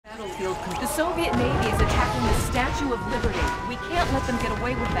battlefield. The Soviet Navy is attacking the Statue of Liberty. We can't let them get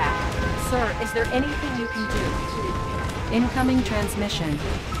away with that. Sir, is there anything you can do? Incoming transmission.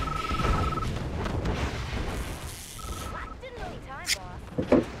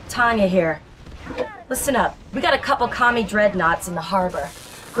 Tanya here. Listen up. We got a couple commie dreadnoughts in the harbor,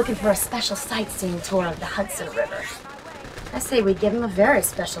 looking for a special sightseeing tour of the Hudson River. I say we give them a very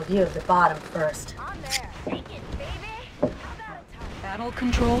special view of the bottom first. Battle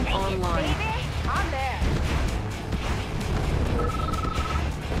control online.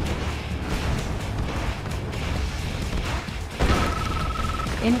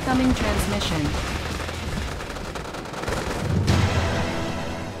 Incoming transmission.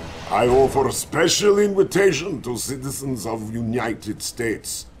 I offer a special invitation to citizens of United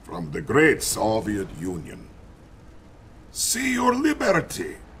States from the great Soviet Union. See your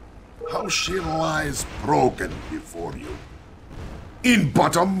liberty, how she lies broken before you. In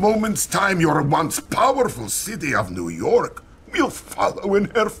but a moment's time, your once powerful city of New York will follow in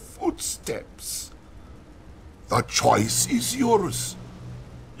her footsteps. The choice is yours.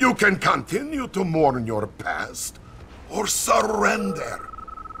 You can continue to mourn your past, or surrender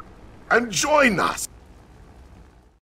and join us